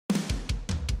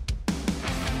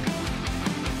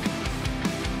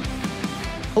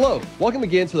Hello, welcome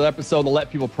again to the episode of the Let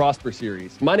People Prosper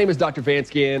series. My name is Dr. Vance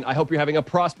Ginn. I hope you're having a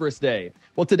prosperous day.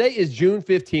 Well, today is June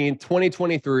 15th,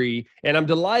 2023, and I'm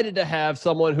delighted to have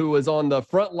someone who is on the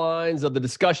front lines of the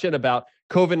discussion about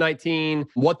COVID-19,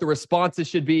 what the responses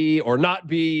should be or not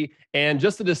be, and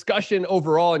just the discussion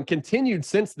overall and continued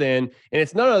since then. And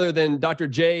it's none other than Dr.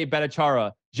 Jay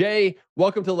Bhattacharya. Jay,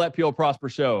 welcome to the Let People Prosper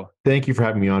show. Thank you for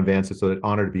having me on, Vance. It's an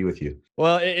honor to be with you.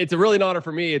 Well, it's a really an honor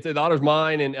for me. It honors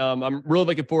mine, and I'm really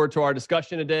looking forward to our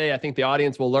discussion today. I think the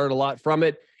audience will learn a lot from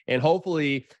it and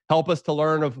hopefully help us to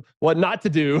learn of what not to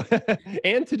do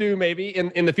and to do maybe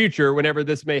in the future whenever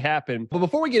this may happen. But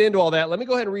before we get into all that, let me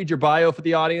go ahead and read your bio for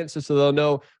the audience just so they'll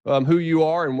know who you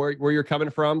are and where you're coming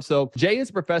from. So Jay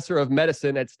is a professor of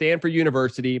medicine at Stanford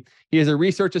University. He is a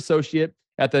research associate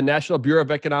at the National Bureau of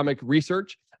Economic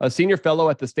Research, a senior fellow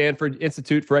at the Stanford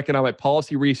Institute for Economic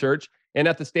Policy Research, and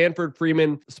at the Stanford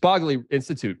Freeman Spogli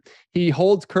Institute. He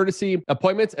holds courtesy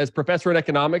appointments as professor in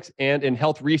economics and in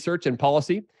health research and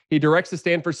policy. He directs the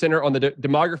Stanford Center on the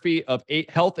Demography of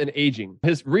Health and Aging.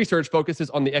 His research focuses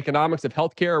on the economics of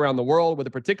healthcare around the world with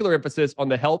a particular emphasis on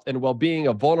the health and well-being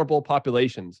of vulnerable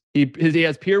populations. He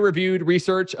has peer-reviewed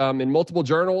research in multiple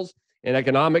journals in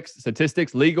economics,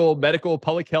 statistics, legal, medical,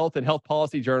 public health, and health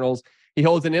policy journals. He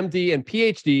holds an MD and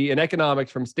PhD in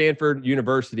economics from Stanford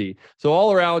University. So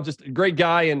all around, just a great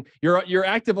guy. And you're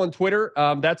active on Twitter.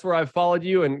 That's where I've followed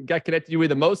you and got connected with you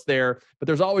the most there. But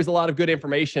there's always a lot of good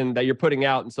information that you're putting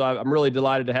out. And so I'm really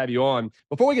delighted to have you on.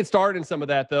 Before we get started in some of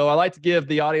that, though, I like to give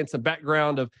the audience a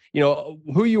background of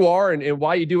who you are and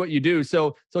why you do what you do.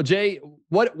 So Jay,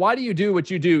 why do you do what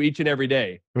you do each and every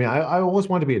day? I mean, I always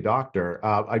wanted to be a doctor.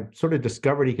 I sort of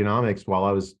discovered economics while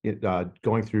I was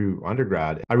going through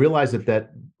undergrad. I realized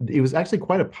that it was actually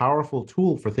quite a powerful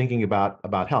tool for thinking about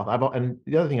health. And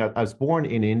the other thing, I was born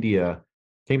in India,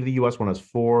 came to the U.S. when I was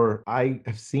 4. I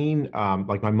have seen,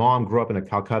 like my mom grew up in a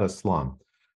Calcutta slum,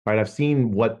 right? I've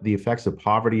seen what the effects of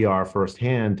poverty are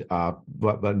firsthand,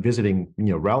 but visiting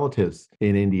relatives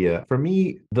in India. For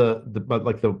me,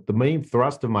 the main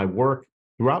thrust of my work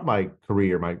throughout my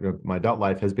career, my adult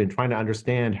life, has been trying to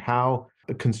understand how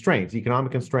constraints,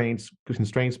 economic constraints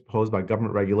posed by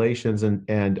government regulations,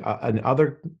 and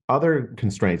other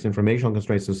constraints, informational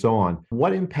constraints, and so on,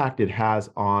 what impact it has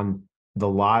on the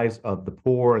lives of the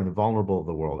poor and the vulnerable of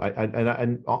the world.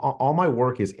 And all my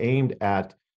work is aimed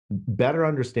at better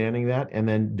understanding that and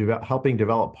then helping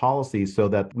develop policies so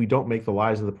that we don't make the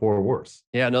lives of the poor worse.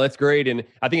 Yeah, no, that's great. And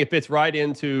I think it fits right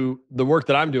into the work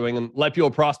that I'm doing. And Let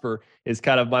People Prosper is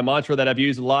kind of my mantra that I've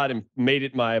used a lot and made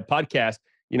it my podcast,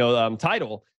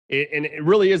 title. And it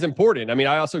really is important. I mean,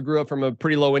 I also grew up from a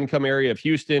pretty low income area of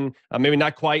Houston, maybe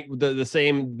not quite the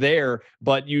same there,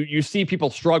 but you see people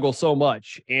struggle so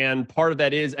much. And part of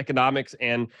that is economics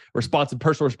and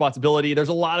personal responsibility. There's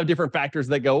a lot of different factors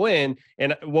that go in.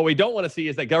 And what we don't want to see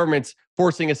is that government's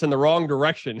forcing us in the wrong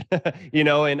direction,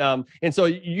 and so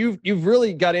you've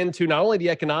really got into not only the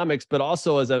economics, but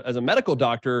also as a medical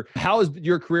doctor. How has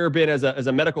your career been as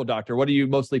a medical doctor? What do you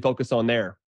mostly focus on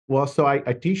there? Well, so I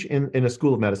teach in a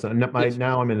school of medicine.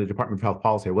 Now I'm in the Department of Health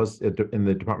Policy. I was in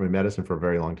the Department of Medicine for a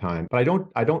very long time, but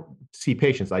I don't see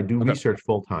patients. I do research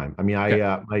full time. I mean,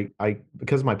 I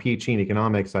because of my PhD in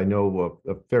economics, I know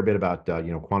a fair bit about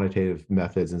quantitative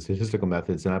methods and statistical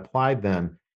methods, and I applied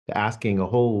them to asking a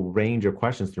whole range of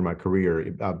questions through my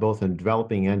career, both in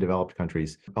developing and developed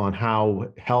countries, on how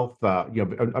health,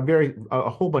 a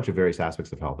whole bunch of various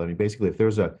aspects of health. I mean, basically, if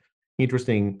there's a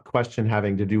interesting question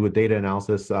having to do with data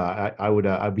analysis,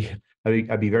 I'd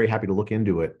be very happy to look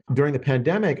into it. During the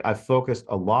pandemic, I've focused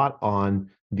a lot on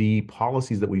the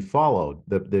policies that we followed,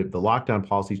 the lockdown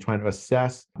policies, trying to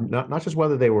assess not just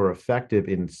whether they were effective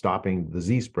in stopping the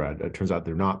disease spread. It turns out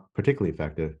they're not particularly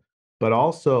effective, but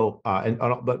also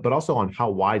but also on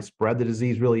how widespread the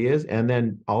disease really is, and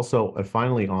then also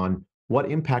finally on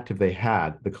what impact have they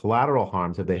had, the collateral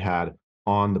harms have they had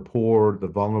on the poor, the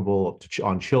vulnerable,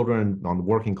 on children, on the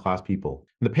working class people.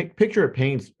 And the picture it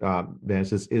paints,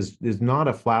 Vance, is not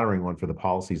a flattering one for the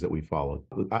policies that we followed.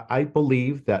 I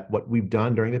believe that what we've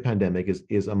done during the pandemic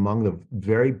is among the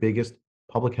very biggest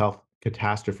public health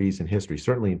catastrophes in history,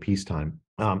 certainly in peacetime.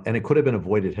 And it could have been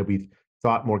avoided had we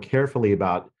thought more carefully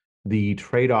about the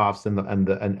trade-offs and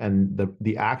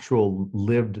the actual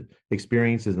lived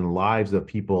experiences and lives of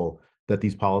people that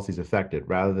these policies affected,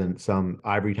 rather than some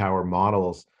ivory tower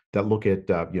models that look at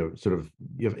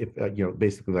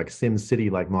basically like Sim City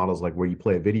like models, like where you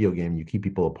play a video game, you keep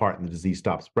people apart and the disease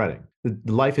stops spreading.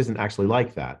 The life isn't actually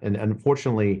like that, and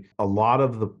unfortunately, a lot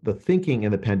of the thinking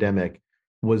in the pandemic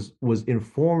was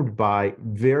informed by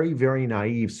very, very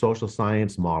naive social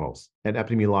science models and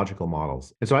epidemiological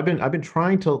models. And so I've been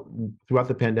trying to, throughout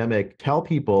the pandemic, tell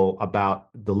people about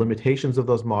the limitations of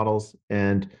those models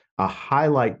and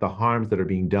highlight the harms that are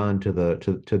being done to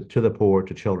the poor,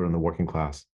 to children, and the working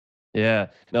class. Yeah,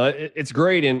 no, it's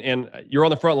great, and you're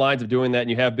on the front lines of doing that, and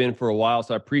you have been for a while.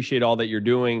 So I appreciate all that you're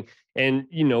doing, and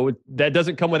that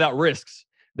doesn't come without risks.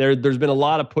 There's been a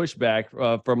lot of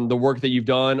pushback from the work that you've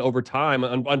done over time.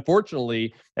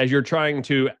 Unfortunately, as you're trying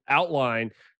to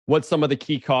outline what some of the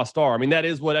key costs are. I mean, that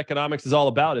is what economics is all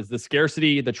about: is the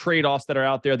scarcity, the trade-offs that are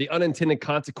out there, the unintended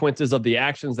consequences of the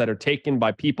actions that are taken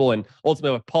by people, and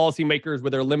ultimately policymakers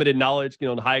with their limited knowledge. The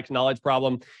Hayek's knowledge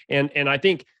problem, and I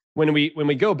think when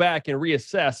we go back and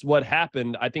reassess what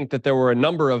happened, I think that there were a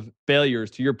number of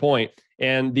failures, to your point,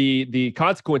 and the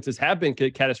consequences have been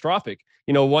catastrophic.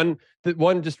 One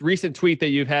just recent tweet that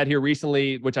you've had here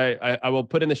recently, which I will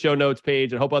put in the show notes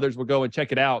page and hope others will go and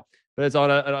check it out. But it's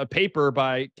on a paper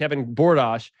by Kevin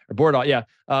Bordosh. Yeah.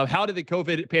 How did the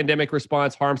COVID pandemic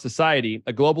response harm society?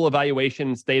 A global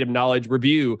evaluation state of knowledge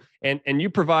review. And you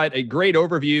provide a great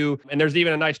overview. And there's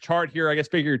even a nice chart here, I guess,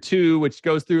 figure 2, which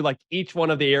goes through like each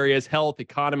one of the areas: health,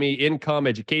 economy, income,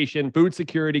 education, food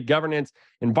security, governance,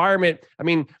 environment. I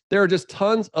mean, there are just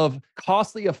tons of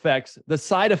costly effects, the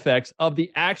side effects of the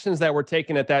actions that were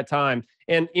taken at that time.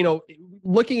 And,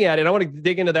 looking at it, I want to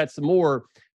dig into that some more.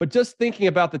 But just thinking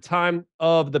about the time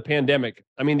of the pandemic,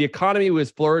 I mean, the economy was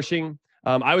flourishing.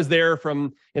 I was there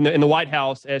in the White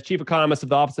House as chief economist of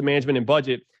the Office of Management and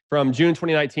Budget from June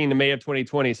 2019 to May of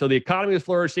 2020. So the economy was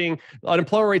flourishing.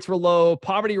 Unemployment rates were low.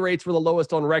 Poverty rates were the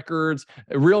lowest on records.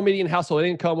 Real median household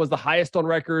income was the highest on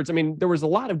records. I mean, there was a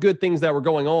lot of good things that were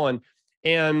going on.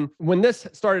 And when this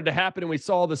started to happen and we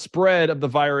saw the spread of the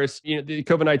virus, the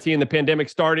COVID-19, the pandemic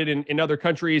started in other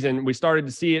countries, and we started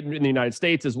to see it in the United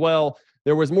States as well.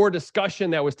 There was more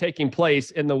discussion that was taking place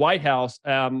in the White House,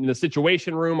 in the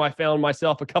Situation Room. I found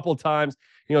myself a couple of times,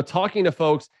 talking to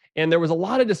folks, and there was a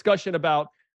lot of discussion about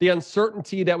the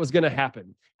uncertainty that was going to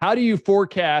happen. How do you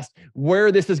forecast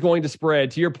where this is going to spread?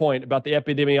 To your point about the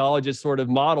epidemiologist sort of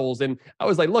models. And I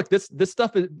was like, look, this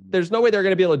stuff there's no way they're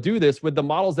going to be able to do this with the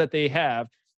models that they have.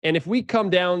 And if we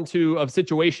come down to a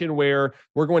situation where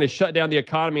we're going to shut down the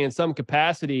economy in some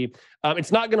capacity,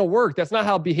 it's not going to work. That's not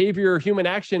how behavior, human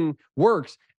action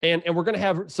works. And we're going to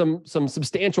have some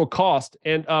substantial cost.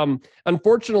 And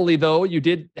unfortunately, though, you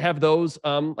did have those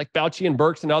like Fauci and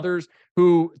Birx and others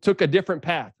who took a different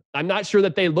path. I'm not sure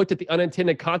that they looked at the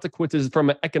unintended consequences from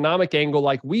an economic angle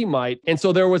like we might. And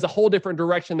so there was a whole different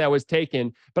direction that was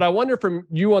taken. But I wonder, from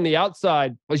you on the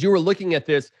outside, as you were looking at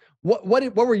this, what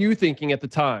were you thinking at the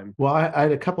time? Well, I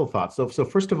had a couple of thoughts. So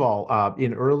first of all,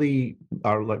 in early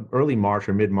March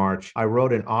or mid-March, I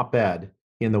wrote an op-ed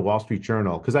in the Wall Street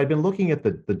Journal because I'd been looking at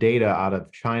the data out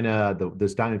of China,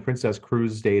 this Diamond Princess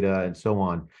cruise data, and so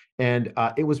on. And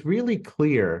it was really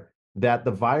clear that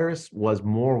the virus was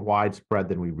more widespread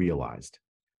than we realized.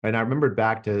 And I remembered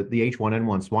back to the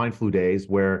H1N1 swine flu days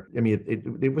where, I mean,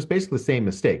 it was basically the same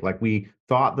mistake. Like, we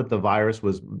thought that the virus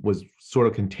was sort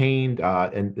of contained,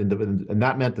 and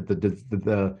that meant that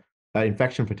the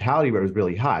infection fatality rate was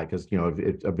really high because,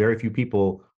 very few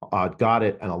people got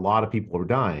it and a lot of people were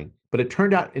dying. But it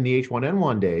turned out in the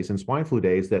H1N1 days and swine flu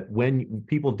days that when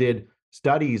people did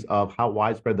studies of how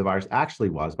widespread the virus actually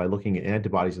was by looking at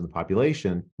antibodies in the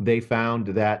population, they found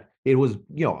that it was,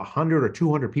 100 or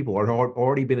 200 people had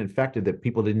already been infected that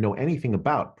people didn't know anything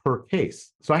about per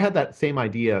case. So I had that same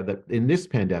idea that in this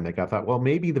pandemic, I thought, well,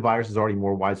 maybe the virus is already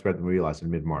more widespread than we realized in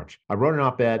mid-March. I wrote an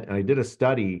op-ed and I did a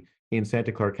study in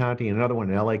Santa Clara County, and another one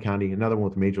in LA County, another one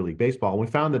with Major League Baseball. And we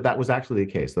found that was actually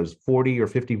the case. There's 40 or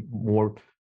 50 more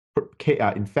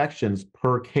infections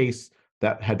per case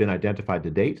that had been identified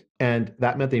to date. And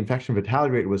that meant the infection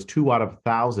fatality rate was 2 out of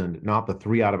 1,000, not the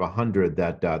 3 out of 100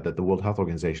 that the World Health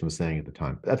Organization was saying at the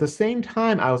time. At the same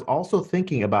time, I was also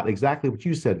thinking about exactly what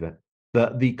you said, Vin.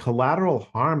 The collateral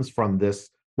harms from this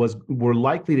were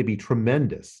likely to be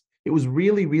tremendous. It was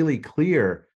really, really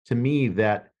clear to me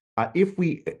that if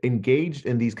we engaged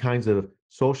in these kinds of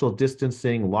social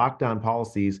distancing, lockdown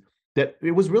policies, that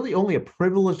it was really only a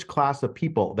privileged class of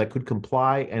people that could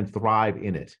comply and thrive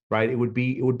in it, right? It would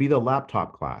be the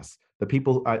laptop class. The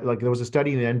people, like, there was a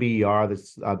study in the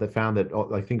NBER that found that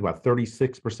I think about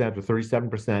 36% or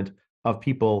 37% of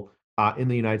people in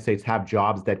the United States have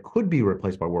jobs that could be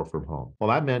replaced by work from home. Well,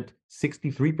 that meant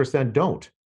 63% don't,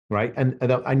 right? And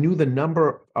I knew the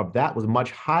number of that was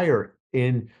much higher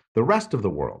in the rest of the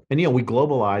world. And, we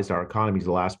globalized our economies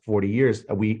the last 40 years.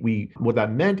 What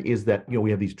that meant is that,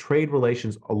 we have these trade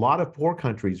relations. A lot of poor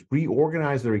countries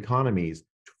reorganize their economies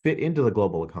to fit into the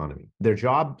global economy. Their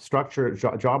job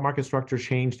market structure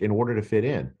changed in order to fit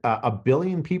in. 1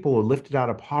 billion people were lifted out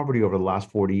of poverty over the last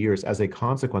 40 years as a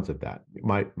consequence of that.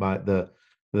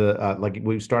 Like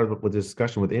we started with this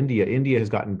discussion with India. India has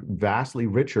gotten vastly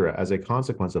richer as a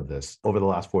consequence of this over the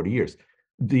last 40 years.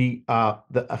 The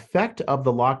effect of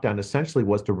the lockdown essentially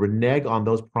was to renege on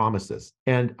those promises,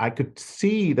 and I could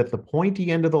see that the pointy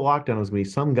end of the lockdown was going to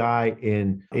be some guy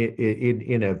in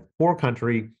a poor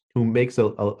country who makes a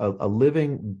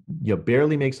living,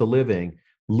 barely makes a living,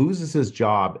 loses his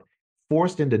job,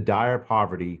 forced into dire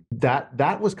poverty.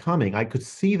 That was coming. I could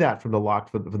see that from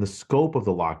the scope of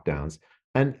the lockdowns.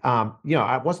 And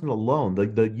I wasn't alone.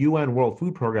 The UN World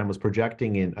Food Program was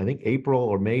projecting in, I think, April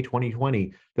or May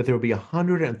 2020 that there would be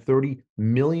 130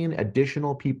 million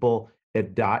additional people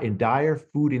in dire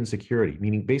food insecurity,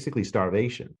 meaning basically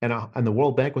starvation. And the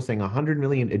World Bank was saying 100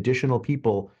 million additional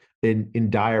people in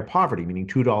dire poverty, meaning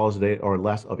 $2 a day or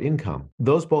less of income.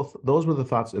 Those were the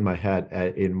thoughts in my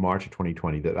head in March of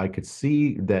 2020, that I could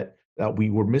see that we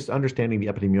were misunderstanding the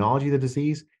epidemiology of the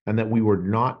disease, and that we were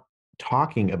not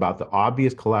talking about the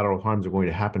obvious collateral harms that are going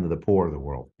to happen to the poor of the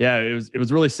world. Yeah, it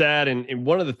was really sad. And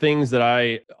one of the things that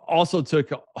I also took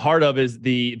heart of is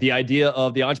the idea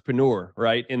of the entrepreneur,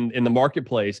 right, in the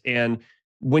marketplace. And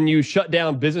when you shut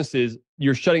down businesses,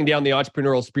 you're shutting down the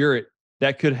entrepreneurial spirit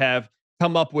that could have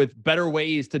come up with better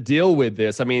ways to deal with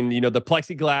this. I mean, the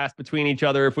plexiglass between each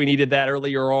other, if we needed that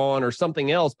earlier on, or something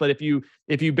else. But if you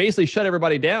basically shut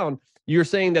everybody down, you're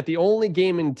saying that the only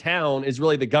game in town is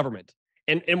really the government.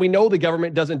 And we know the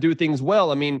government doesn't do things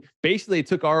well. I mean, basically it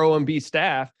took our OMB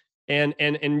staff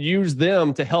and used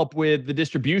them to help with the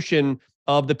distribution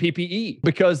of the PPE,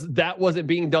 because that wasn't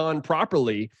being done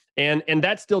properly. And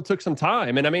that still took some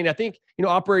time. And I mean, I think,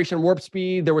 Operation Warp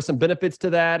Speed, there were some benefits to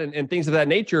that and things of that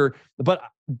nature.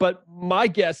 But my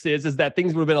guess is that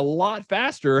things would have been a lot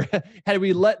faster had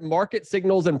we let market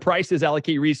signals and prices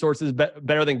allocate resources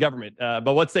better than government.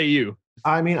 But what say you?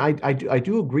 I mean, I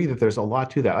do agree that there's a lot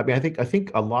to that. I mean, I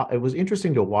think a lot. It was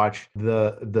interesting to watch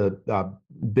the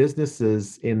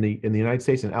businesses in the United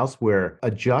States and elsewhere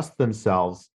adjust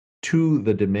themselves to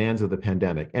the demands of the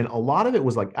pandemic, and a lot of it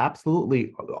was like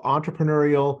absolutely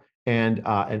entrepreneurial and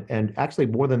actually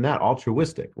more than that,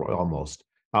 altruistic almost.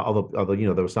 Although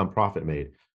there was some profit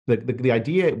made. The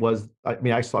idea was, I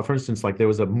mean, I saw, for instance, like there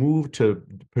was a move to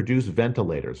produce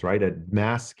ventilators, right, at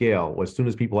mass scale as soon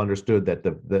as people understood that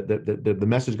the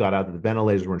message got out that the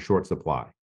ventilators were in short supply,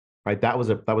 right? That was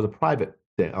a private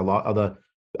thing. A lot of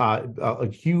the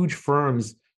huge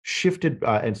firms shifted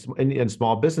and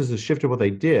small businesses shifted what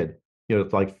they did.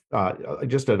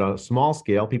 Just at a small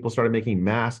scale, people started making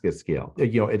masks at scale,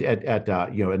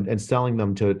 and selling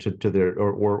them to their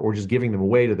or just giving them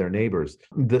away to their neighbors.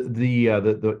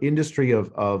 The industry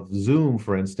of Zoom,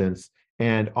 for instance,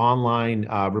 and online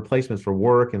replacements for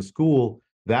work and school,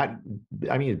 that,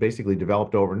 I mean, it basically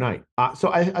developed overnight.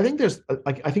 So I think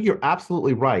I think you're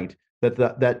absolutely right that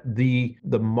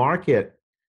the market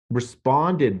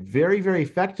responded very, very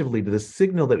effectively to the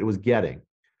signal that it was getting.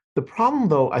 The problem,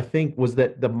 though, I think, was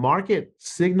that the market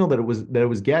signal that it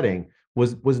was getting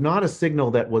was not a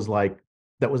signal that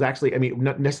was actually, I mean,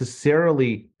 not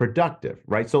necessarily productive,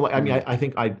 right? So, I mean, I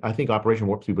think Operation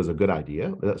Warp Speed was a good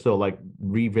idea. So, like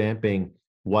revamping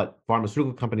what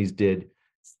pharmaceutical companies did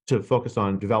to focus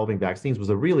on developing vaccines was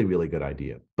a really, really good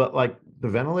idea. But like the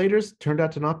ventilators turned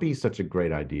out to not be such a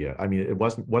great idea. I mean, it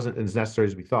wasn't as necessary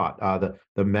as we thought.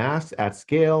 The masks at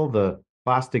scale, the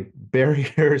plastic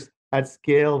barriers at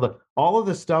scale, all of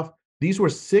this stuff, these were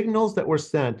signals that were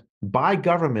sent by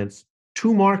governments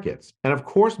to markets. And of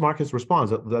course, markets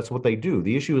respond. That's what they do.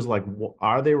 The issue is like,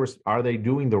 are they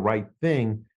doing the right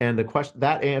thing? And the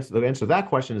answer to that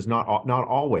question is not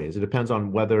always. It depends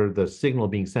on whether the signal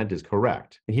being sent is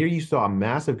correct. And here you saw a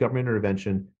massive government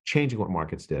intervention changing what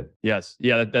markets did. Yes.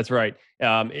 Yeah, that's right.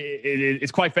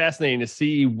 It's quite fascinating to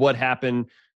see what happened,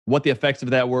 what the effects of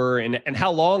that were, and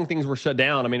how long things were shut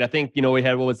down. I mean, I think, we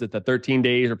had, what was it, the 13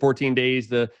 days or 14 days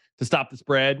to stop the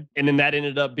spread. And then that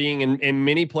ended up being in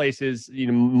many places,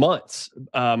 months,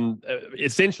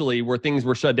 essentially, where things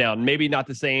were shut down. Maybe not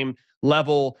the same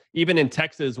level, even in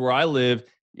Texas where I live,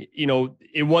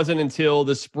 it wasn't until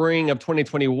the spring of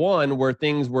 2021 where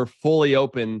things were fully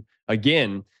open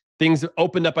again. Things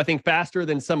opened up, I think, faster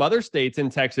than some other states in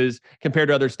Texas compared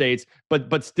to other states,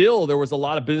 but still there was a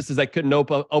lot of businesses that couldn't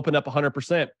open up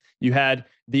 100%. You had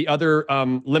the other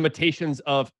limitations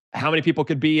of how many people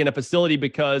could be in a facility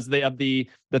because they have the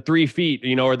 3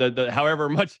 feet, or the however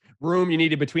much room you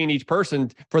needed between each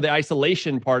person for the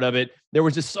isolation part of it. There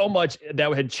was just so much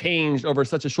that had changed over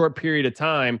such a short period of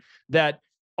time that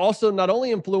also not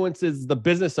only influences the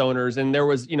business owners, and there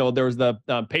was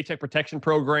the paycheck protection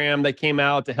program that came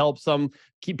out to help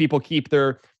people keep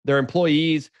their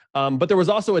employees, but there was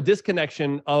also a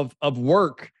disconnection of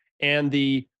work and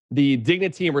the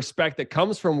dignity and respect that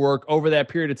comes from work over that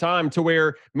period of time, to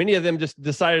where many of them just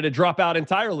decided to drop out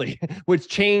entirely, which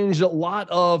changed a lot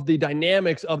of the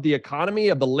dynamics of the economy,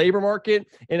 of the labor market.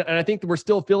 And I think that we're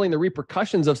still feeling the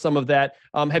repercussions of some of that.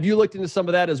 Have you looked into some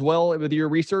of that as well with your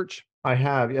research? I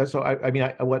have, yeah. So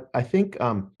what I think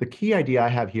the key idea I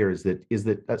have here is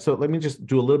that. So let me just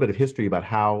do a little bit of history about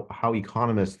how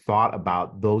economists thought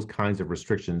about those kinds of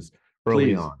restrictions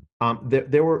early Please. on.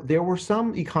 There were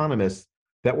some economists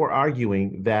that were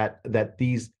arguing that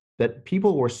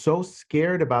people were so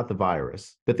scared about the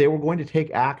virus that they were going to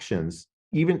take actions,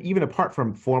 even apart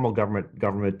from formal government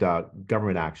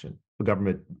action,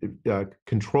 government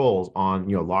controls on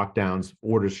lockdowns,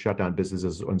 orders, shut down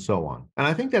businesses, and so on. And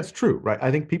I think that's true, right? I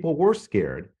think people were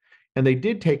scared, and they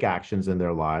did take actions in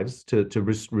their lives to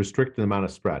restrict the amount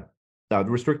of spread.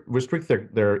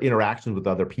 Restrict their interactions with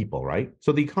other people, right?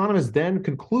 So the economists then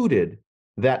concluded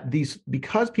that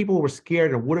because people were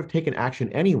scared and would have taken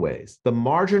action anyways, the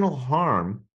marginal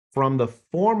harm from the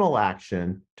formal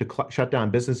action to shut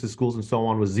down businesses, schools, and so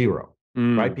on was zero,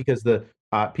 right? Because the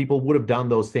people would have done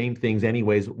those same things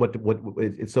anyways.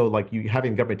 So like you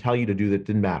having government tell you to do that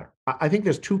didn't matter. I think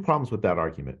there's two problems with that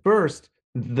argument. First,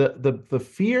 the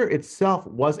fear itself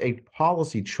was a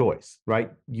policy choice,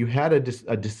 right? You had a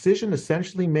decision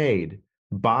essentially made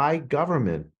by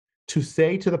government to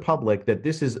say to the public that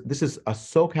this is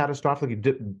so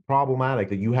catastrophically problematic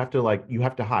that you have to hide. You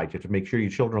have to make sure your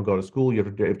children don't go to school. You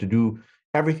have to do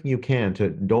everything you can to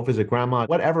don't visit grandma,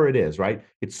 whatever it is, right?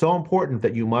 It's so important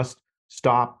that you must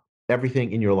stop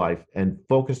everything in your life and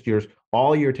focus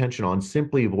all your attention on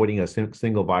simply avoiding a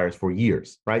single virus for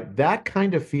years, right? That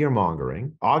kind of fear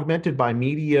mongering, augmented by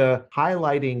media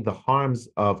highlighting the harms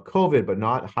of COVID, but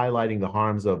not highlighting the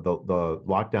harms of the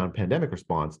lockdown pandemic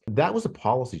response, that was a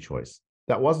policy choice.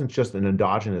 That wasn't just an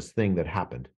endogenous thing that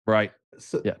happened. Right.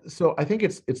 So I think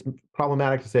it's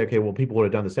problematic to say, okay, well, people would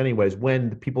have done this anyways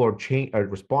when people are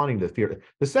responding to the fear.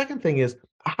 The second thing is,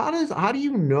 how do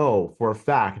you know for a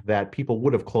fact that people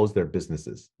would have closed their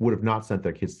businesses, would have not sent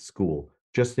their kids to school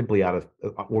just simply out of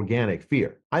organic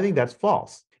fear? I think that's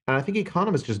false. And I think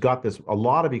economists just got this, a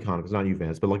lot of economists, not you,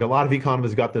 Vance, but like a lot of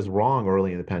economists got this wrong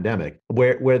early in the pandemic,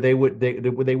 where they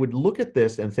would look at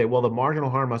this and say, well, the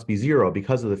marginal harm must be zero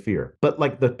because of the fear. But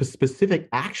like the specific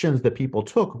actions that people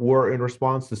took were in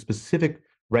response to specific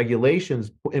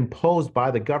regulations imposed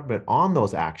by the government on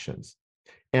those actions.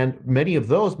 And many of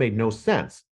those made no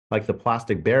sense, like the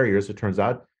plastic barriers, it turns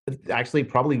out, actually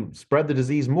probably spread the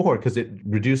disease more because it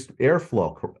reduced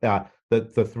airflow.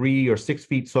 The 3 or 6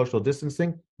 feet social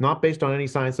distancing, not based on any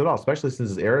science at all, especially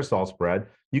since it's aerosol spread.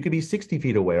 You could be 60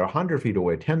 feet away or 100 feet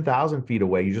away, 10,000 feet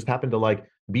away. You just happen to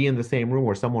be in the same room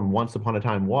where someone once upon a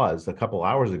time was a couple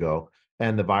hours ago,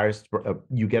 and the virus,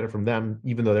 you get it from them,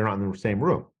 even though they're not in the same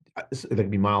room. They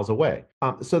could be miles away.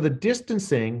 So the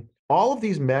distancing, all of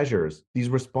these measures, these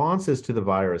responses to the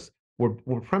virus were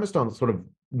premised on sort of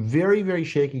very, very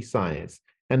shaky science.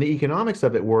 And the economics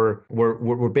of it were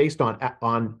based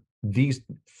on these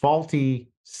faulty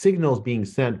signals being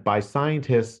sent by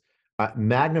scientists,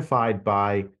 magnified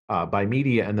by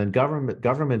media, and then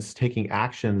governments taking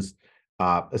actions,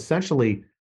 essentially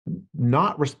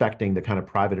not respecting the kind of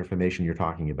private information you're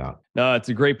talking about. No, it's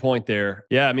a great point there.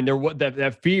 Yeah, I mean,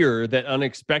 that fear, that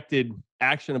unexpected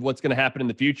action of what's going to happen in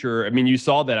the future. I mean, you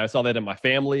saw that. I saw that in my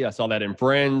family. I saw that in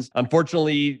friends.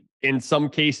 Unfortunately, in some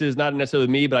cases, not necessarily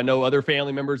me, but I know other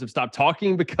family members have stopped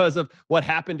talking because of what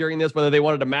happened during this, whether they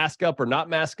wanted to mask up or not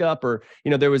mask up, or,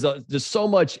 there was just so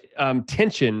much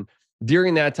tension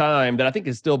during that time that I think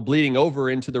is still bleeding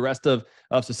over into the rest of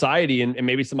society, and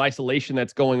maybe some isolation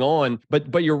that's going on.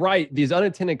 But you're right, these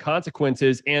unintended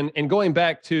consequences, and going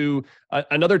back to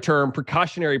another term,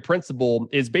 precautionary principle,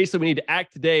 is basically we need to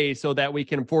act today so that we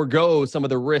can forego some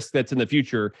of the risk that's in the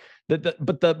future. But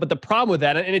the problem with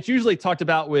that, and it's usually talked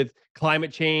about with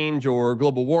climate change or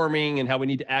global warming and how we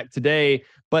need to act today,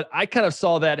 but I kind of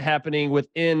saw that happening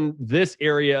within this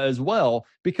area as well,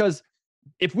 because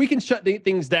if we can shut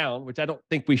things down, which I don't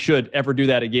think we should ever do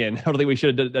that again, I don't think we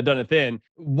should have done it then.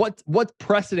 What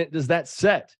precedent does that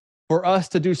set for us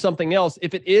to do something else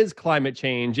if it is climate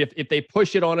change? If they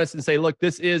push it on us and say, look,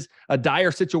 this is a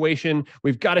dire situation,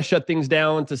 we've got to shut things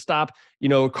down to stop,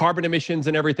 carbon emissions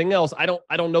and everything else. I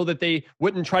don't know that they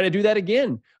wouldn't try to do that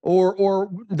again, or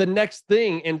the next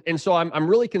thing. And so I'm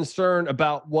really concerned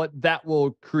about what that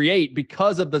will create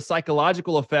because of the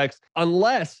psychological effects,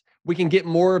 unless we can get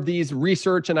more of these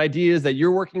research and ideas that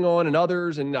you're working on and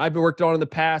others, and I've worked on in the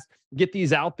past, get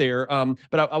these out there.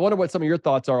 But I wonder what some of your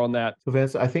thoughts are on that. So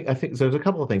Vance, I think so there's a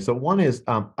couple of things. So one is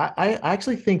I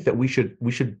actually think that we should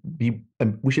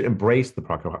embrace the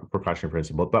precautionary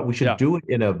principle, but we should do it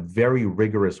in a very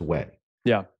rigorous way.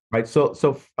 Yeah. Right. So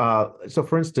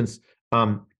for instance,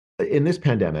 in this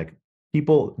pandemic,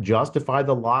 people justified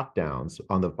the lockdowns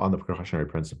on the precautionary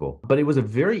principle, but it was a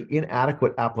very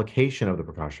inadequate application of the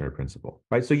precautionary principle,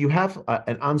 right? So you have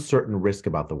an uncertain risk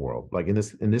about the world. Like in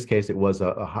this case, it was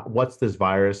what's this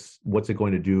virus? What's it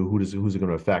going to do? Who's it going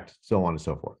to affect? So on and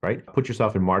so forth, right? Put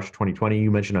yourself in March 2020.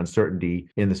 You mentioned uncertainty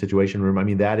in the Situation Room. I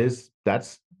mean, that is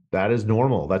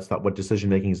normal. That's not what decision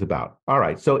making is about. All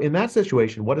right. So in that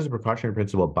situation, what does the precautionary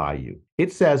principle buy you?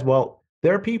 It says, well,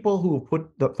 there are people who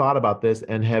have thought about this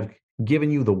and have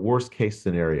given you the worst case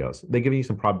scenarios. They've given you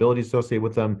some probabilities associated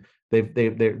with them. They've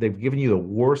given you the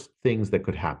worst things that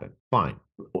could happen. Fine.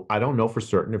 I don't know for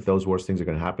certain if those worst things are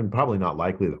going to happen. Probably not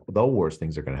likely that the worst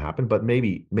things are going to happen, but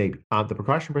maybe. The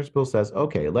precautionary principle says,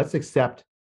 okay, let's accept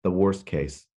the worst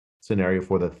case scenario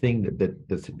for the thing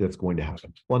that's going to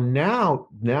happen. Well, now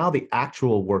the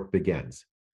actual work begins.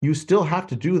 You still have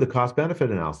to do the cost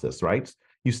benefit analysis, right?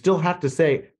 You still have to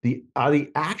say are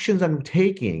the actions I'm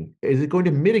taking, is it going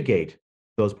to mitigate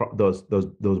those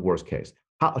worst case?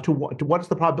 What is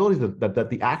the probability that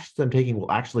the actions I'm taking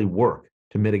will actually work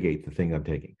to mitigate the thing I'm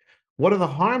taking? What are the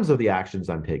harms of the actions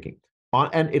I'm taking?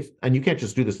 And you can't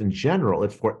just do this in general.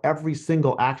 It's for every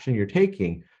single action you're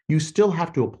taking. You still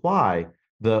have to apply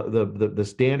the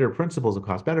standard principles of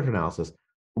cost benefit analysis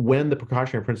when the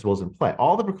precautionary principle is in play.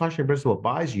 All the precautionary principle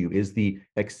buys you is the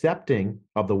accepting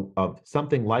of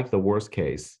something like the worst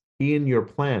case in your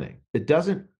planning. It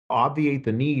doesn't obviate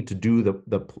the need to do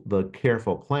the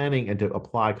careful planning and to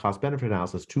apply cost benefit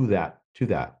analysis to that.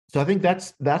 So I think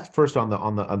that's first on the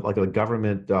like the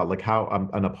government, like how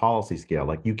on a policy scale.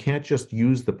 Like you can't just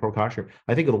use the precautionary.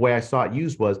 I think the way I saw it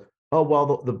used was, oh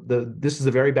well, this is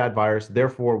a very bad virus,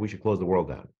 therefore we should close the world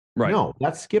down. Right. No,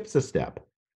 that skips a step.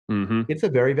 Mm-hmm. It's a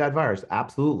very bad virus,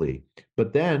 absolutely.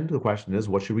 But then the question is,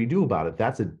 what should we do about it?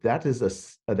 That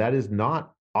is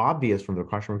not obvious from the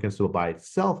precautionary principle by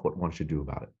itself what one should do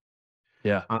about it.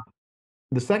 Yeah.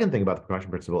 The second thing about the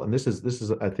precautionary principle, and this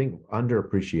is I think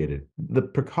underappreciated, the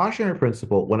precautionary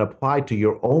principle, when applied to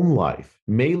your own life,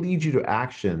 may lead you to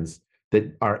actions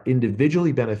that are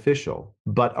individually beneficial,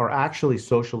 but are actually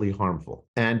socially harmful.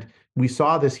 And we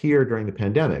saw this here during the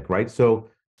pandemic, right? So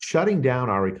shutting down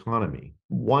our economy,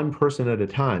 one person at a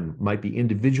time, might be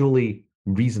individually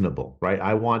reasonable, right?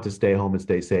 I want to stay home and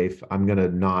stay safe. I'm going to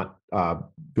not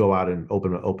go out and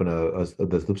open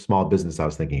the small business I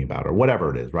was thinking about, or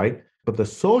whatever it is, right? But the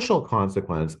social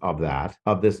consequence of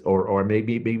this, or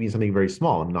maybe something very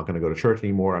small. I'm not going to go to church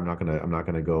anymore. I'm not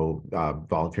going to go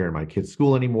volunteer in my kid's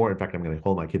school anymore. In fact, I'm going to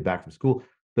hold my kid back from school.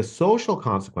 The social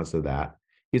consequence of that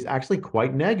is actually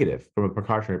quite negative from a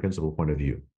precautionary principle point of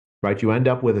view, right? You end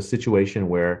up with a situation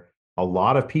where a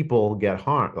lot of people get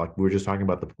harmed. Like we were just talking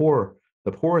about the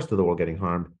poorest of the world getting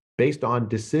harmed based on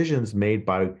decisions made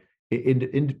by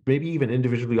maybe even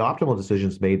individually optimal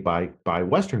decisions made by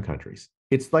Western countries.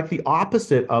 It's like the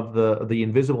opposite of the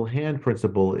invisible hand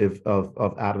principle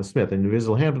of Adam Smith. And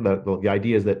invisible hand, the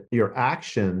idea is that your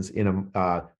actions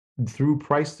through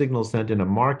price signals sent in a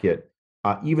market,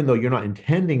 even though you're not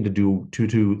intending to do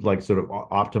to like sort of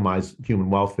optimize human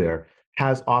welfare,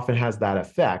 often has that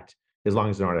effect, as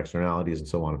long as there aren't externalities and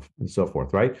so on and so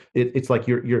forth, right? It's like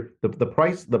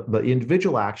the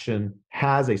individual action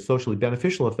has a socially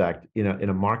beneficial effect in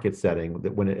a market setting,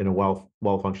 that when in a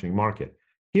well-functioning market.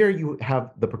 Here you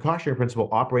have the precautionary principle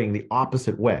operating the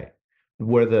opposite way,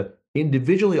 where the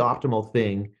individually optimal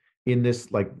thing in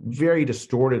this like very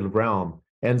distorted realm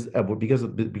ends up, because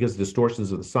of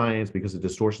distortions of the science, because of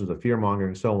distortions of fear mongering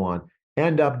and so on,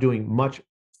 end up doing much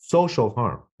social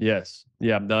harm. Yes.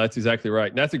 Yeah, no, that's exactly right.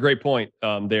 And that's a great point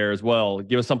there as well.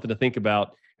 Give us something to think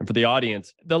about. And for the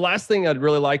audience, the last thing I'd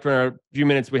really like for our few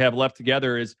minutes we have left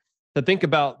together is to think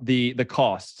about the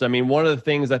costs. I mean, one of the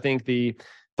things I think the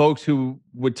folks who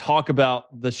would talk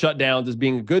about the shutdowns as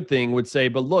being a good thing would say,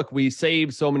 but look, we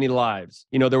saved so many lives.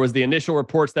 You know, there was the initial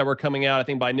reports that were coming out, I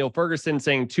think by Neil Ferguson,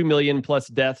 saying 2 million plus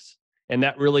deaths. And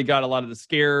that really got a lot of the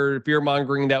fear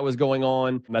mongering that was going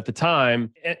on at the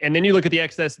time. And then you look at the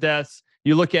excess deaths,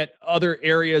 you look at other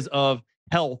areas of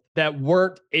health that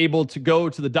weren't able to go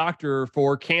to the doctor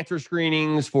for cancer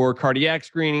screenings, for cardiac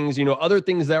screenings, other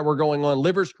things that were going on,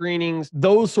 liver screenings,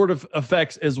 those sort of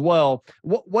effects as well.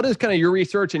 What is kind of your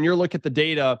research and your look at the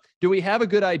data? Do we have a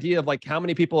good idea of like how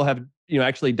many people have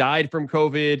actually died from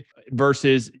COVID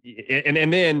versus,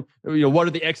 and then, what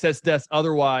are the excess deaths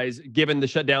otherwise, given the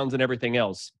shutdowns and everything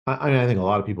else? I think a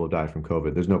lot of people have died from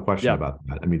COVID. There's no question about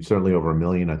that. I mean, certainly over 1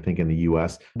 million, I think, in the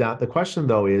US. Now, the question,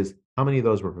 though, is how many of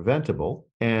those were preventable?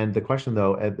 And the question,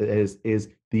 though, is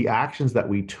the actions that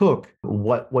we took,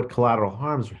 what collateral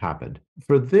harms happened?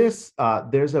 For this,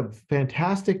 there's a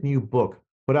fantastic new book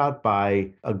put out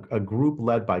by a group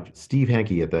led by Steve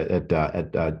Henke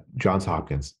at Johns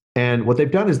Hopkins. And what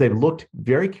they've done is they've looked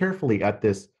very carefully at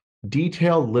this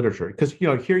detailed literature, because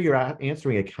here you're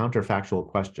answering a counterfactual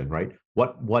question, right?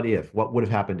 What if? What would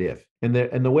have happened if? And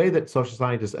the way that social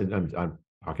scientists, and I'm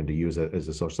talking to you as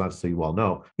a social scientist, so you all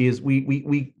know, is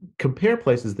we compare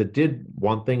places that did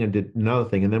one thing and did another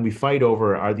thing, and then we fight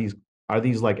over, are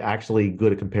these like actually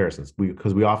good at comparisons?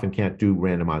 Because we often can't do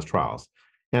randomized trials.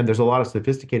 And there's a lot of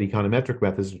sophisticated econometric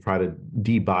methods to try to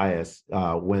de-bias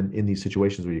when in these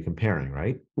situations where you're comparing,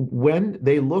 right? When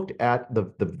they looked at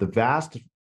the vast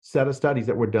set of studies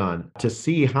that were done to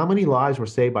see how many lives were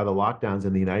saved by the lockdowns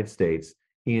in the United States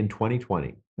in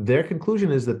 2020, their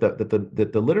conclusion is that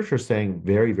the literature is saying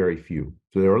very, very few.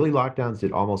 So the early lockdowns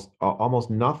did almost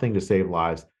nothing to save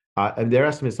lives. And their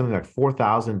estimate is something like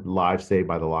 4,000 lives saved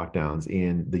by the lockdowns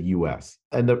in the US.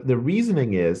 And the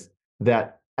reasoning is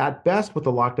that at best, what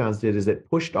the lockdowns did is it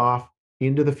pushed off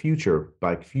into the future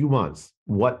by a few months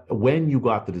when you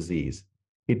got the disease.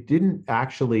 It didn't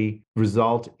actually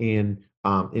result in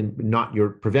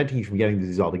preventing you from getting the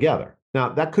disease altogether. Now,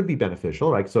 that could be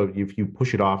beneficial, right? So if you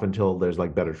push it off until there's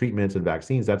like better treatments and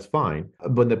vaccines, that's fine.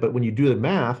 But when you do the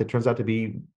math, it turns out to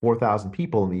be 4,000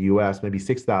 people in the US, maybe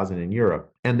 6,000 in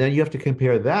Europe. And then you have to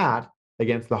compare that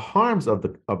against the harms of the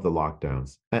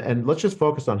lockdowns. And let's just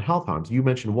focus on health harms. You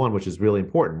mentioned one, which is really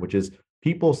important, which is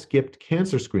people skipped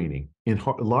cancer screening in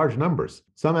large numbers.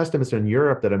 Some estimates in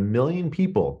Europe that 1 million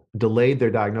people delayed their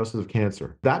diagnosis of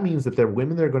cancer. That means that there are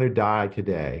women that are going to die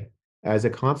today as a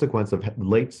consequence of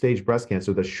late stage breast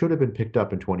cancer that should have been picked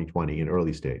up in 2020 in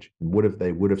early stage.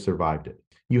 They would have survived it.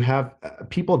 You have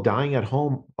people dying at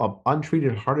home of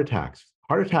untreated heart attacks.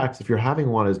 Heart attacks, if you're having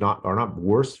one, are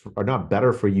not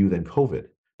better for you than COVID.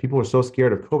 People were so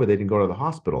scared of COVID they didn't go to the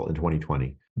hospital in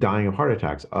 2020, dying of heart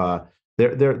attacks.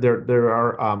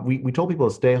 We told people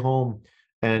to stay home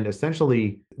and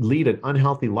essentially lead an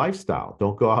unhealthy lifestyle.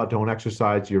 Don't go out, don't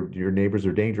exercise. Your neighbors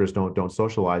are dangerous. Don't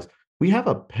socialize. We have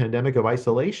a pandemic of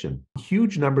isolation.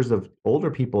 Huge numbers of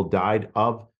older people died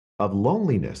of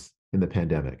loneliness in the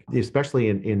pandemic, especially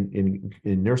in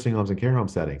nursing homes and care home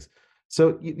settings.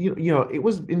 So, it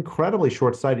was incredibly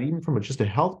short-sighted, even from just a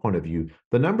health point of view.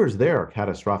 The numbers there are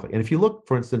catastrophic. And if you look,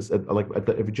 for instance,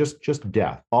 if just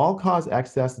death, all-cause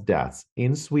excess deaths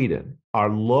in Sweden are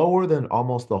lower than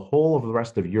almost the whole of the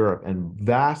rest of Europe and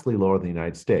vastly lower than the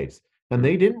United States. And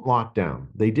they didn't lock down.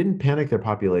 They didn't panic their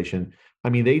population. I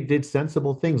mean, they did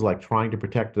sensible things like trying to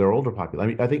protect their older population. I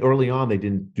mean, I think early on they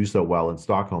didn't do so well in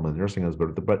Stockholm and nursing homes,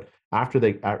 but after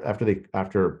like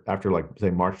say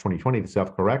March 2020, they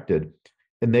self-corrected,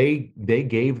 and they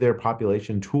gave their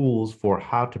population tools for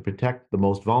how to protect the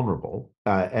most vulnerable,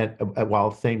 and while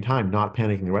at the same time not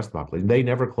panicking the rest of the population. They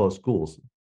never closed schools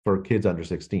for kids under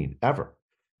 16 ever,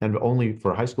 and only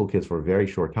for high school kids for very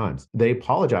short times. They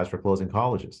apologized for closing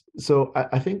colleges. So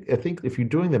I think if you're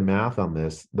doing the math on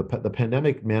this, the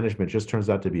pandemic management just turns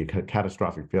out to be a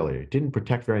catastrophic failure. It didn't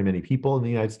protect very many people in the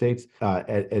United States,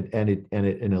 and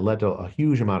it led to a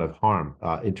huge amount of harm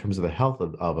in terms of the health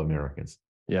of Americans.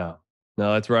 Yeah,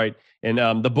 no, that's right.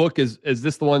 And the book is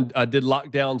this the one? Did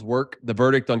lockdowns work? The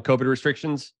verdict on COVID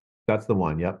restrictions. That's the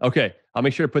one. Yep. Okay, I'll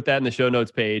make sure to put that in the show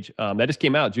notes page. That just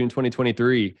came out June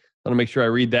 2023. I want to make sure I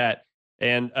read that.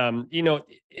 And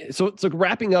so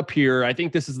wrapping up here, I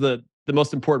think this is the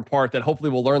most important part that hopefully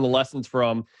we'll learn the lessons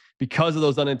from, because of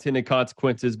those unintended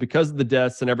consequences, because of the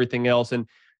deaths and everything else. And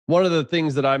one of the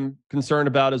things that I'm concerned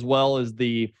about as well is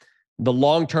the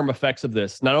long-term effects of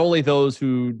this. Not only those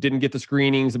who didn't get the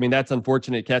screenings, I mean, that's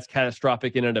unfortunate, that's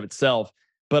catastrophic in and of itself,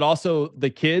 but also the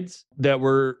kids that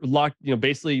were locked,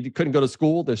 basically couldn't go to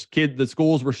school. The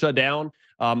schools were shut down.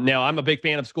 Now, I'm a big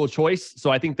fan of school choice,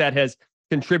 so I think that has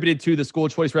contributed to the school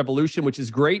choice revolution, which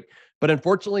is great. But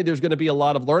unfortunately, there's going to be a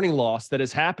lot of learning loss that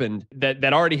has happened, that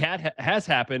already has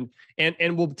happened,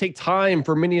 and will take time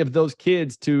for many of those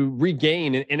kids to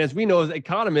regain. And as we know as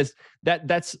economists,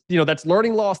 that's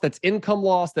learning loss, that's income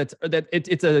loss, it's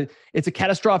a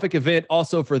catastrophic event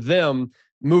also for them.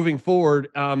 moving forward,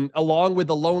 along with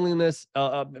the loneliness,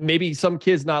 maybe some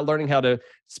kids not learning how to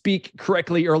speak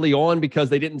correctly early on because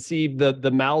they didn't see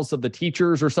the mouths of the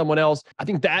teachers or someone else. I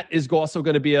think that is also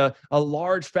going to be a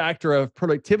large factor of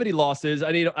productivity losses.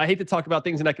 I hate to talk about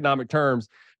things in economic terms,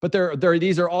 but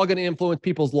these are all going to influence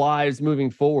people's lives moving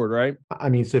forward, right? I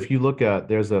mean, so if you look at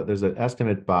there's an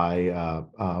estimate by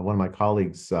one of my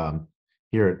colleagues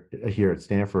here at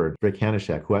Stanford, Rick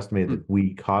Hanishek, who estimated that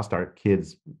we cost our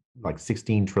kids like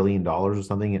 $16 trillion or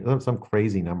something, some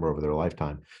crazy number over their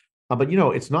lifetime. But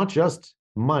it's not just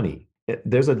money.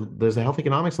 There's a health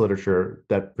economics literature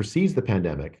that precedes the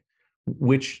pandemic,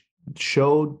 which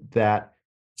showed that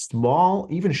small,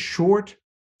 even short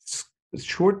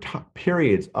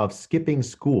periods of skipping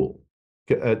school.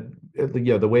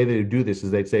 The way they do this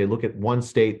is they'd say, look at one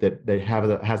state that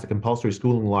has a compulsory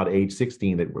schooling law at age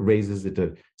 16 that raises it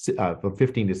to from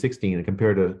 15 to 16, and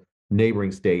compare to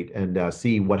neighboring state and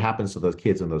see what happens to those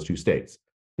kids in those two states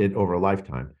over a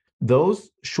lifetime.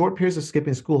 Those short periods of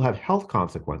skipping school have health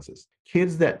consequences.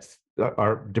 Kids that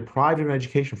are deprived of an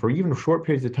education for even short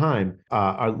periods of time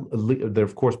they're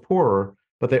of course poorer,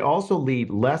 but they also lead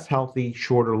less healthy,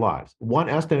 shorter lives. One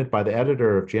estimate by the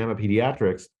editor of JAMA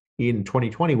Pediatrics in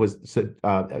 2020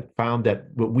 found that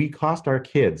what we cost our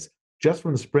kids just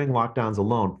from the spring lockdowns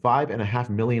alone, 5.5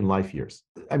 million life years.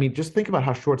 I mean, just think about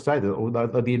how short-sighted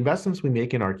the investments we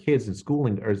make in our kids in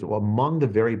schooling are among the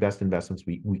very best investments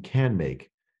we can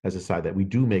make as a society, that we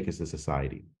do make as a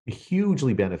society.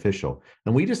 Hugely beneficial.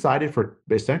 And we decided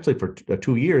essentially for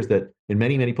 2 years that in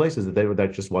many, many places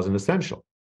that just wasn't essential.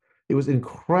 It was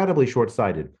incredibly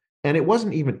short-sighted. And it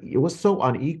was so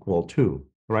unequal too,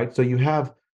 right? So you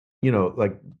have,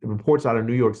 like reports out of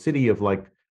New York City of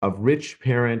rich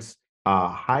parents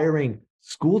hiring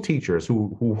school teachers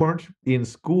who weren't in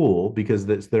school because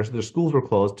their schools were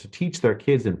closed, to teach their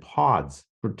kids in pods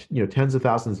for tens of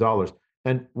thousands of dollars.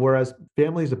 And whereas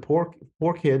families of poor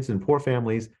kids and poor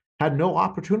families had no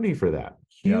opportunity for that.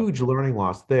 Huge learning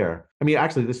loss there. I mean,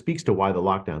 actually, this speaks to why the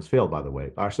lockdowns failed, by the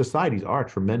way. Our societies are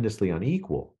tremendously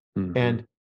unequal. Mm-hmm. And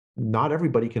not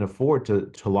everybody can afford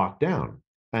to lock down.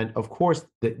 And of course,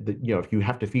 if you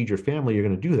have to feed your family, you're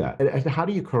going to do that. And how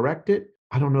do you correct it?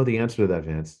 I don't know the answer to that,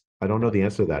 Vance. I don't know the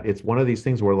answer to that. It's one of these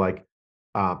things where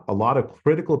a lot of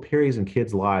critical periods in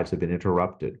kids' lives have been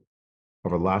interrupted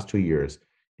over the last 2 years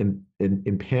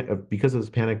because of this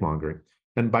panic mongering.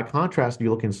 And by contrast, if you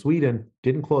look in Sweden,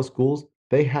 didn't close schools,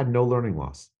 they had no learning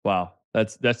loss. Wow.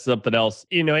 That's something else,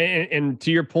 and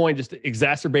to your point, just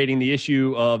exacerbating the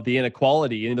issue of the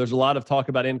inequality. And there's a lot of talk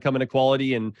about income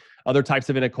inequality and other types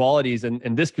of inequalities. And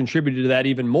this contributed to that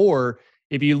even more.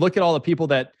 If you look at all the people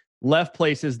that left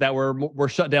places that were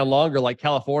shut down longer, like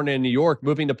California and New York,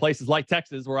 moving to places like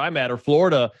Texas, where I'm at, or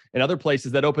Florida and other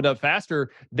places that opened up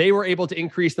faster, they were able to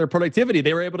increase their productivity.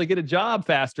 They were able to get a job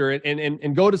faster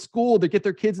and go to school to get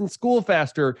their kids in school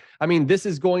faster. I mean, this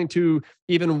is going to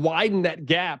even widen that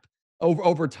gap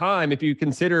over time, if you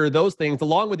consider those things,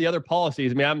 along with the other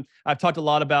policies. I mean, I've talked a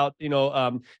lot about,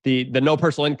 the no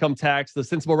personal income tax, the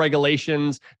sensible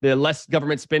regulations, the less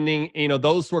government spending,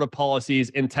 those sort of policies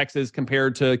in Texas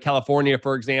compared to California,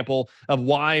 for example, of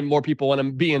why more people want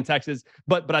to be in Texas.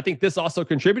 But I think this also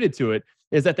contributed to it,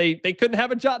 is that they couldn't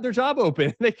have their job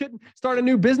open. They couldn't start a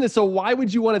new business. So why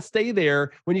would you want to stay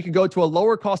there when you can go to a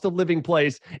lower cost of living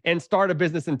place and start a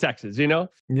business in Texas,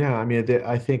 Yeah, I mean,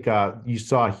 I think you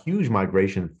saw a huge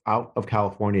migration out of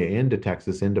California into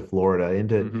Texas, into Florida,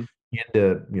 into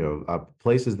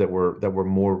places that were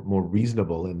more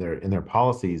reasonable in their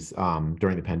policies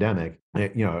during the pandemic.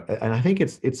 And I think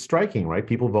it's striking, right?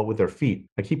 People vote with their feet.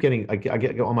 I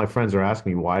get all my friends are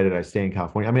asking me, why did I stay in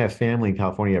California? I mean, I have family in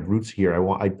California, I have roots here.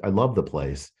 I love the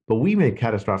place, but we made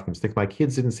catastrophic mistakes. My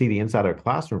kids didn't see the inside of a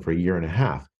classroom for a year and a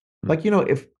half.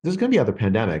 If there's going to be other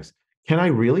pandemics, can I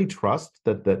really trust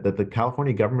that the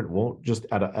California government won't just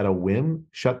at a whim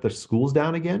shut the schools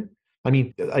down again? I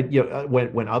mean,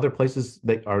 when other places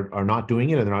they are not doing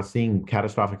it and they're not seeing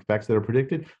catastrophic effects that are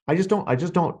predicted, I just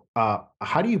don't.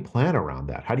 How do you plan around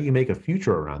that? How do you make a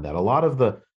future around that? A lot of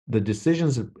the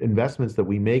decisions, investments that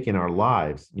we make in our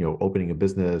lives, opening a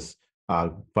business,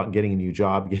 getting a new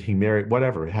job, getting married,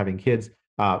 whatever, having kids,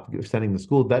 sending to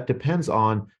school, that depends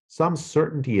on some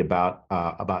certainty about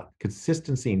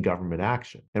consistency in government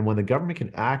action. And when the government can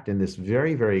act in this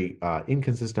very, very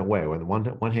inconsistent way, on the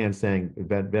one hand saying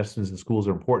investments in schools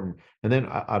are important, and then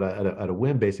at a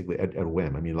whim, basically at a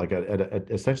whim, I mean,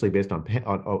 essentially based on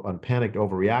panicked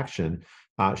overreaction,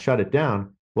 shut it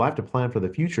down. Well, I have to plan for the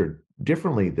future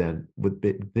differently than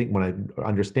when I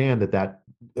understand that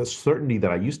certainty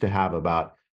that I used to have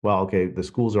about, well, okay, the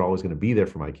schools are always going to be there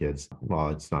for my kids. Well,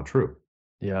 it's not true.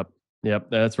 Yep. Yep,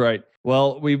 that's right.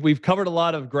 Well, we've covered a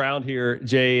lot of ground here,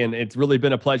 Jay, and it's really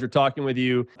been a pleasure talking with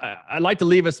you. I'd like to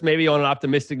leave us maybe on an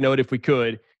optimistic note, if we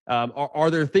could. Are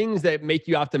there things that make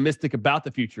you optimistic about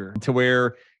the future, to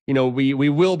where we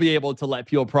will be able to let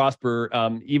people prosper,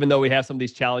 even though we have some of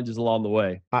these challenges along the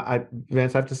way?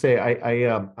 Vance, I have to say,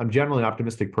 I'm generally an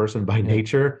optimistic person by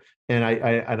nature, and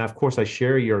and of course I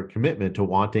share your commitment to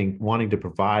wanting to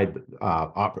provide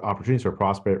opportunities for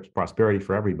prosperity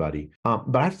for everybody.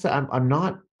 But I have to say, I'm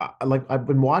not like, I've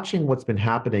been watching what's been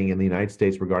happening in the United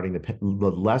States regarding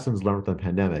the lessons learned from the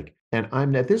pandemic, and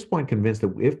I'm at this point convinced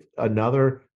that if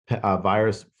another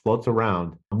virus floats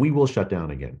around, we will shut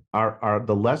down again.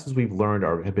 The lessons we've learned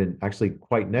have been actually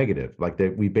quite negative. Like,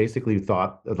 we basically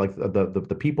thought, like,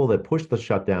 the people that pushed the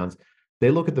shutdowns,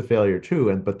 they look at the failure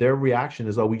too, but their reaction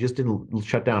is, oh, we just didn't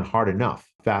shut down hard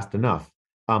enough, fast enough.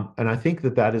 And I think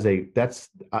I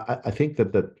think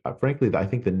that frankly, I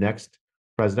think the next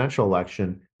presidential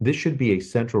election, this should be a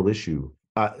central issue.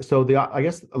 I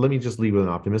guess, let me just leave with an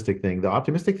optimistic thing. The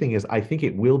optimistic thing is, I think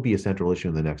it will be a central issue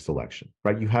in the next election,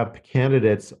 right? You have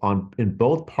candidates in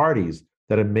both parties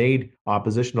that have made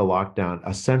opposition to lockdown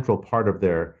a central part of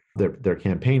their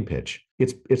campaign pitch.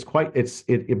 But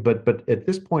at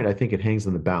this point, I think it hangs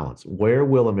in the balance. Where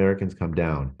will Americans come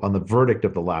down on the verdict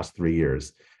of the last 3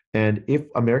 years? And if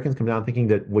Americans come down thinking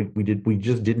that we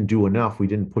just didn't do enough, we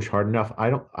didn't push hard enough, I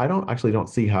don't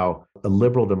see how a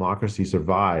liberal democracy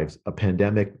survives a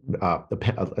pandemic,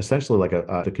 essentially like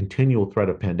a continual threat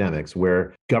of pandemics,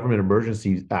 where government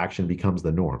emergency action becomes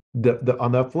the norm.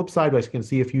 On the flip side, I can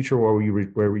see a future where we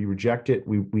reject it,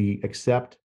 we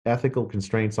accept ethical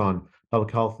constraints on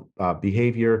public health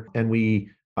behavior, and we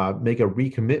make a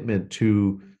recommitment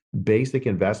to basic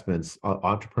investments,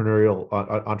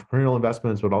 entrepreneurial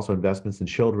investments, but also investments in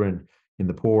children, in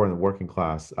the poor and the working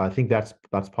class. I think that's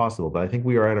possible, but I think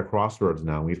we are at a crossroads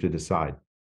now. We have to decide.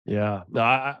 Yeah, no,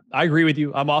 I agree with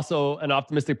you. I'm also an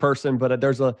optimistic person, but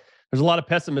there's a lot of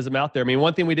pessimism out there. I mean,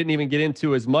 one thing we didn't even get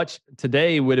into as much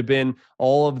today would have been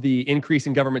all of the increase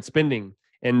in government spending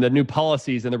and the new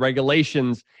policies and the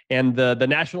regulations and the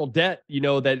national debt,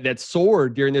 that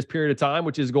soared during this period of time,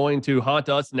 which is going to haunt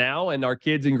us now and our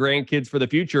kids and grandkids for the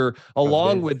future,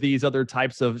 along with these other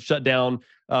types of shutdown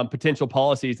potential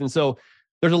policies. And so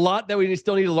there's a lot that we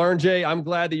still need to learn, Jay. I'm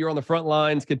glad that you're on the front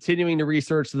lines continuing to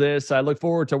research this. I look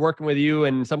forward to working with you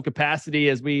in some capacity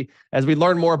as we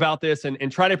learn more about this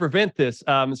and try to prevent this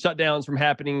shutdowns from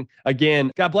happening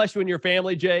again. God bless you and your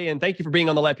family, Jay, and thank you for being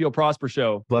on the Let People Prosper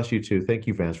show. Bless you too. Thank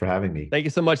you, Vance, for having me. Thank you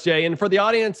so much, Jay. And for the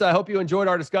audience, I hope you enjoyed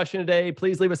our discussion today.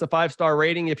 Please leave us a 5-star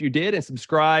rating if you did, and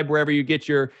subscribe wherever you get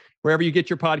your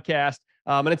podcast.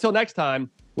 And until next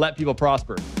time, let people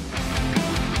prosper.